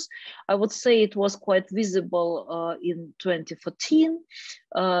discourse. I would say it was quite visible in 2014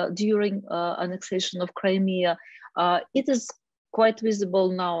 during annexation of Crimea. It is quite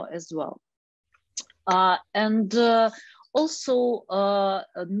visible now as well. Also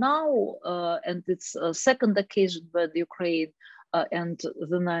now, and it's a second occasion where the Ukraine and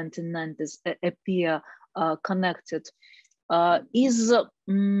the 1990s appear connected, is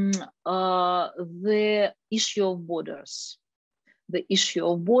the issue of borders. The issue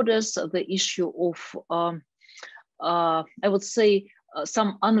of borders, the issue of, I would say,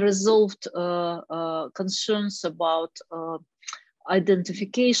 some unresolved concerns about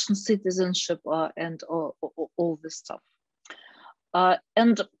identification, citizenship, and all this stuff.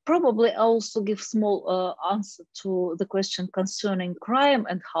 And probably I also give small answer to the question concerning crime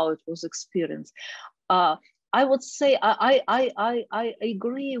and how it was experienced. I would say I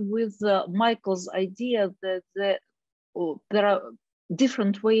agree with Michael's idea that there are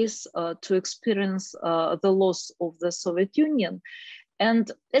different ways to experience the loss of the Soviet Union.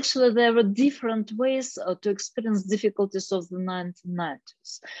 And actually, there were different ways to experience difficulties of the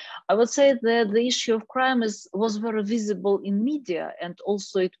 1990s. I would say that the issue of crime was very visible in media, and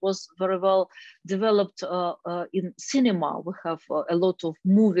also it was very well developed in cinema. We have a lot of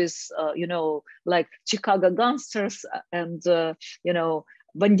movies, like Chicago Gangsters and,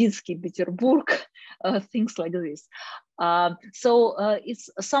 Banditsky Peterburg, things like this. It's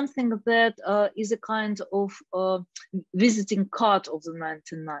something that is a kind of visiting card of the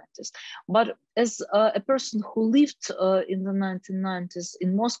 1990s. But as a person who lived in the 1990s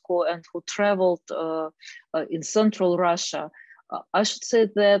in Moscow and who traveled in central Russia, I should say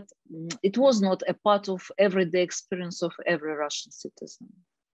that it was not a part of everyday experience of every Russian citizen.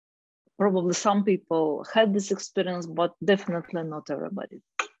 Probably some people had this experience, but definitely not everybody.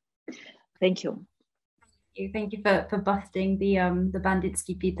 Thank you. Thank you for busting the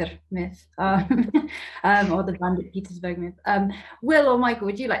Banditsky Peter myth, or the Bandit Petersburg myth. Will or Michael,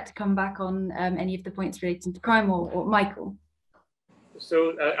 would you like to come back on any of the points relating to crime, or Michael?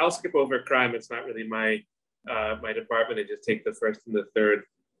 So I'll skip over crime. It's not really my my department. I just take the first and the third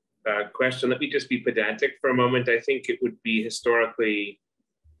question. Let me just be pedantic for a moment. I think it would be historically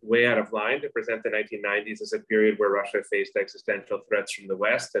way out of line to present the 1990s as a period where Russia faced existential threats from the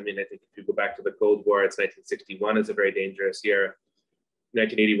West. I mean, I think if you go back to the Cold War, it's 1961 is a very dangerous year.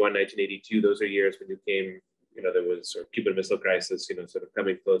 1981, 1982, those are years when you came, there was sort of Cuban Missile Crisis, sort of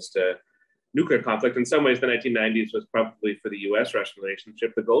coming close to nuclear conflict. In some ways, the 1990s was probably for the US-Russian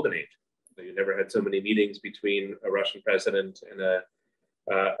relationship, the golden age. So you never had so many meetings between a Russian president and a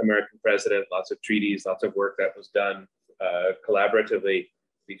American president, lots of treaties, lots of work that was done collaboratively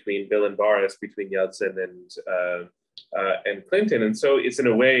between Bill and Boris, between Yeltsin and Clinton. And so it's in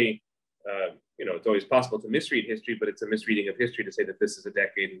a way, it's always possible to misread history, but it's a misreading of history to say that this is a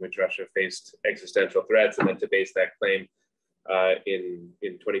decade in which Russia faced existential threats, and then to base that claim in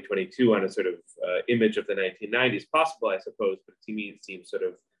 2022 on a sort of image of the 1990s. Possible, I suppose, but to me it seems sort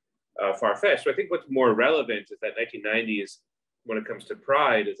of far-fetched. So I think what's more relevant is that 1990s, when it comes to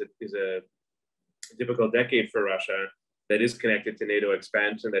pride, is a difficult decade for Russia that is connected to NATO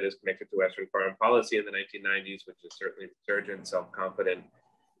expansion, that is connected to Western foreign policy in the 1990s, which is certainly insurgent, self-confident,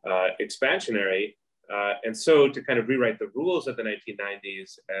 expansionary. And so to kind of rewrite the rules of the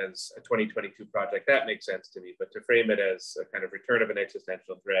 1990s as a 2022 project, that makes sense to me. But to frame it as a kind of return of an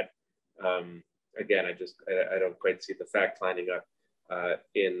existential threat, again, I don't quite see the facts lining up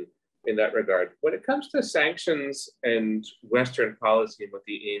in that regard. When it comes to sanctions and Western policy and what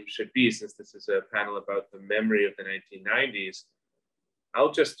the aim should be, since this is a panel about the memory of the 1990s,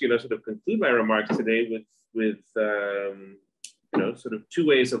 I'll just sort of conclude my remarks today with sort of two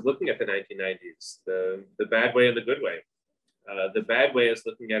ways of looking at the 1990s: the bad way and the good way. The bad way is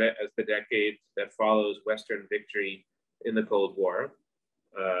looking at it as the decade that follows Western victory in the Cold War,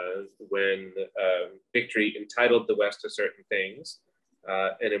 when victory entitled the West to certain things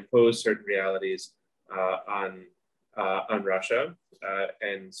and imposed certain realities on Russia,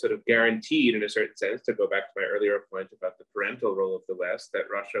 and sort of guaranteed, in a certain sense, to go back to my earlier point about the parental role of the West,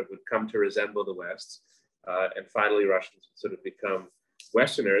 that Russia would come to resemble the West, and finally Russians would sort of become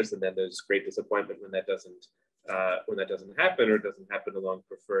Westerners. And then there's great disappointment when that doesn't happen, or doesn't happen along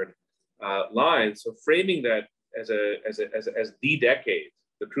preferred lines. So framing that as the decade,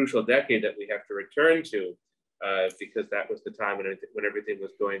 the crucial decade that we have to return to, because that was the time when everything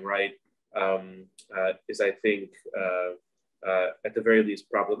was going right, is, I think, at the very least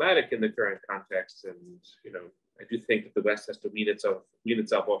problematic in the current context. And I do think that the West has to wean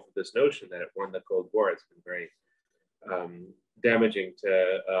itself off of this notion that it won the Cold War. It's been very damaging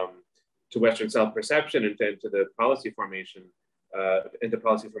to Western self-perception and to the policy formation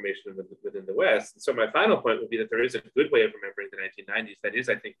within the West. And so my final point would be that there is a good way of remembering the 1990s that is,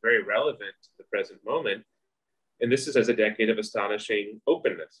 I think, very relevant to the present moment. And this is as a decade of astonishing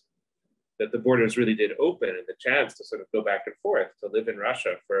openness, that the borders really did open, and the chance to sort of go back and forth, to live in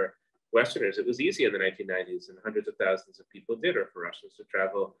Russia for Westerners. It was easy in the 1990s, and hundreds of thousands of people did, or for Russians to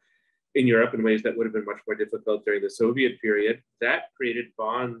travel in Europe in ways that would have been much more difficult during the Soviet period. That created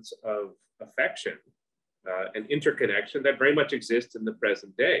bonds of affection and interconnection that very much exists in the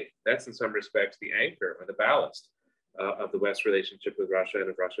present day. That's in some respects the anchor or the ballast of the West's relationship with Russia and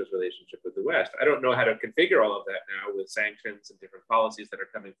of Russia's relationship with the West. I don't know how to configure all of that now with sanctions and different policies that are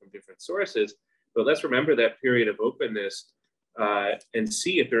coming from different sources, but let's remember that period of openness and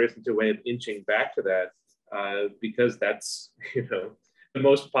see if there isn't a way of inching back to that, because that's, the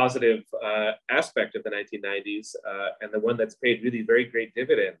most positive aspect of the 1990s, and the one that's paid really very great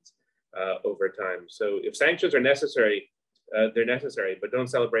dividends over time. So if sanctions are necessary, they're necessary, but don't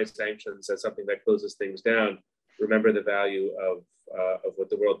celebrate sanctions as something that closes things down. Remember the value of what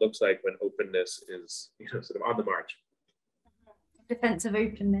the world looks like when openness is sort of on the march. Defense of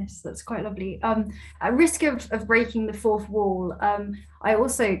openness, that's quite lovely. At risk of breaking the fourth wall, I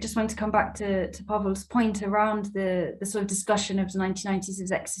also just want to come back to Pavel's point around the sort of discussion of the 1990s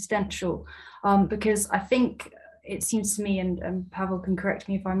as existential, because I think it seems to me, and Pavel can correct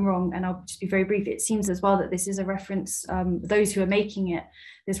me if I'm wrong, and I'll just be very brief, it seems as well that this is a reference, those who are making it,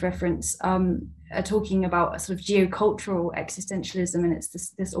 this reference, are talking about a sort of geocultural existentialism, and it's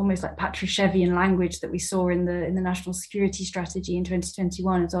this almost like Patrushevian language that we saw in the national security strategy in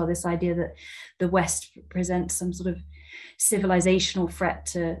 2021 as well, this idea that the West presents some sort of civilizational threat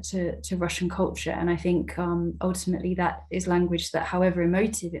to Russian culture. And I think ultimately that is language that, however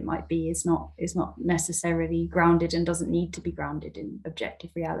emotive it might be, is not necessarily grounded and doesn't need to be grounded in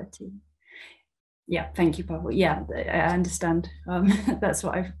objective reality. Yeah, thank you, Pavel. Yeah, I understand. That's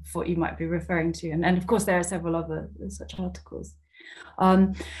what I thought you might be referring to. And of course, there are several other such articles.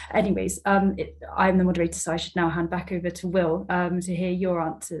 Anyways, I'm the moderator, so I should now hand back over to Will to hear your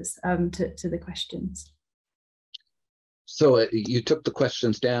answers to the questions. So you took the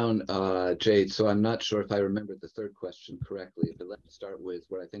questions down, Jade, so I'm not sure if I remembered the third question correctly, but let me start with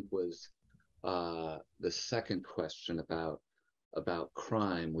what I think was the second question about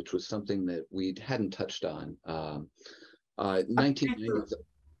crime, which was something that we hadn't touched on. 1990s.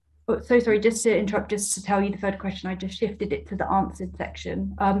 Oh, so sorry, just to interrupt, just to tell you the third question, I just shifted it to the answered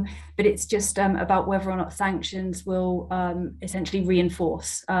section, but it's just about whether or not sanctions will essentially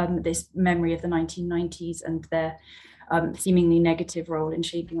reinforce this memory of the 1990s and their seemingly negative role in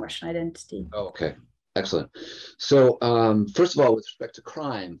shaping Russian identity. Oh, okay, excellent. So first of all, with respect to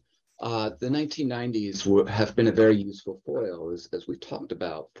crime, the 1990s have been a very useful foil, as we've talked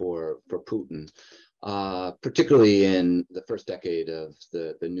about, for Putin, particularly in the first decade of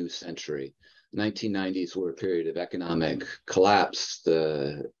the new century. 1990s were a period of economic collapse.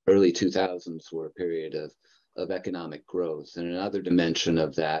 The early 2000s were a period of economic growth. And another dimension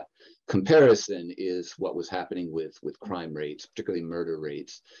of that comparison is what was happening with crime rates, particularly murder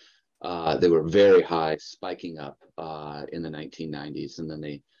rates. They were very high, spiking up in the 1990s, and then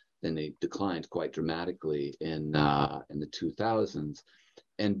they declined quite dramatically in the 2000s.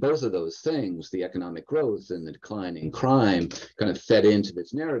 And both of those things, the economic growth and the decline in crime, kind of fed into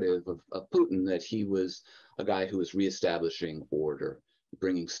this narrative of Putin that he was a guy who was reestablishing order,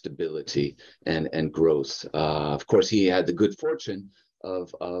 bringing stability and growth. Of course, he had the good fortune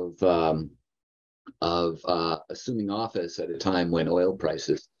of assuming office at a time when oil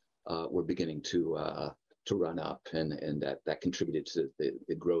prices were beginning to run up, and that contributed to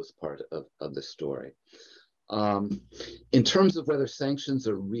the growth part of the story. In terms of whether sanctions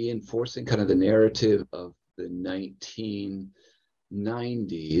are reinforcing kind of the narrative of the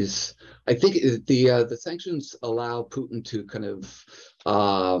 1990s, I think the sanctions allow Putin to kind of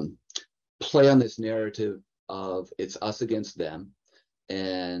play on this narrative of it's us against them,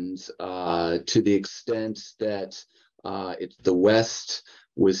 and to the extent that the West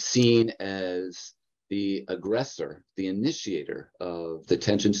was seen as the aggressor, the initiator of the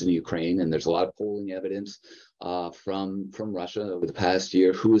tensions in Ukraine, and there's a lot of polling evidence from Russia over the past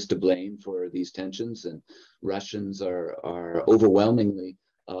year who is to blame for these tensions, and Russians are overwhelmingly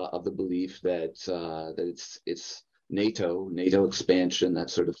of the belief that it's NATO expansion, that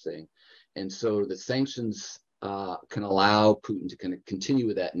sort of thing, and so the sanctions can allow Putin to kind of continue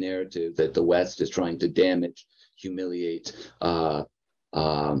with that narrative that the West is trying to damage, humiliate,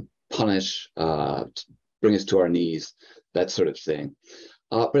 punish, bring us to our knees, that sort of thing.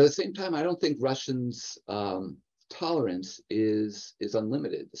 But at the same time, I don't think Russians' tolerance is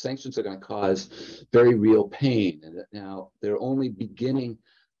unlimited. The sanctions are going to cause very real pain. And now they're only beginning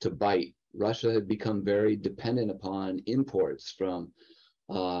to bite. Russia had become very dependent upon imports from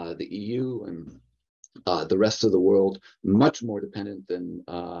the EU and the rest of the world, much more dependent than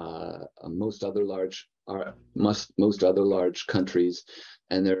most other large countries.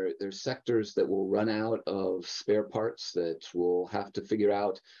 And there's sectors that will run out of spare parts, that will have to figure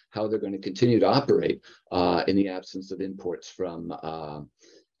out how they're going to continue to operate in the absence of imports from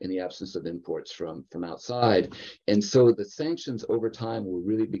outside. And so the sanctions over time will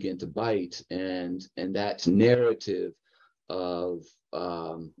really begin to bite, and that narrative of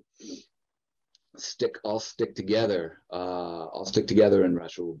I'll stick together in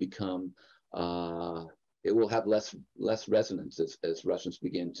Russia will become it will have less resonance as Russians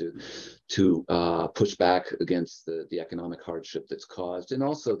begin to push back against the economic hardship that's caused. And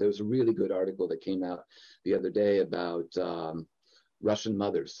also, there's a really good article that came out the other day about Russian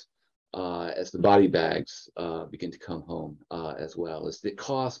mothers as the body bags begin to come home, as well as the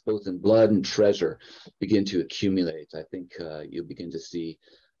costs, both in blood and treasure, begin to accumulate. I think you'll begin to see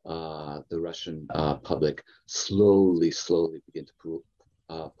the Russian public slowly begin to pull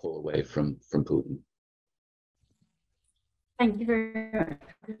away from Putin. Thank you very much.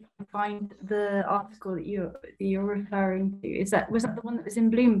 I find the article that you're referring to, was that the one that was in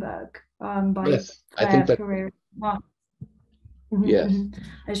Bloomberg by yes, I think that. Wow. Yes.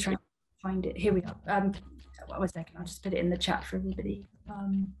 I was trying to find it. Here we go. One second, I'll just put it in the chat for everybody.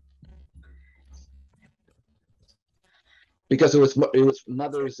 Because it was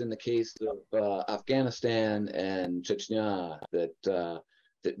mothers in the case of Afghanistan and Chechnya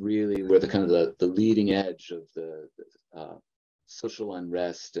that really were the kind of the leading edge of the social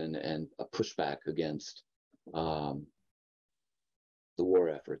unrest and a pushback against the war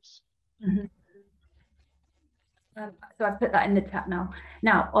efforts. So I've put that in the chat now.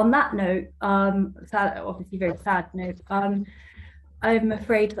 Now, on that note, sad, obviously very sad note, I'm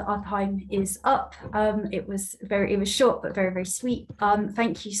afraid that our time is up. It was short but very, very sweet.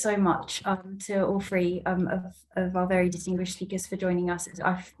 Thank you so much to all three of our very distinguished speakers for joining us.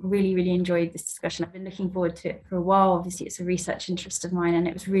 I've really, really enjoyed this discussion. I've been looking forward to it for a while. Obviously, it's a research interest of mine, and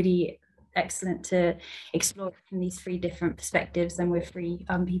it was really excellent to explore from these three different perspectives, and with three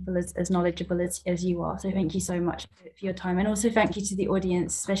people as knowledgeable as you are. So thank you so much for your time, and also thank you to the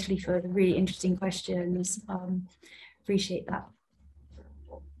audience, especially for the really interesting questions. Appreciate that.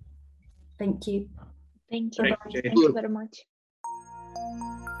 Thank you. Thank you. Thank you, Thank you very much.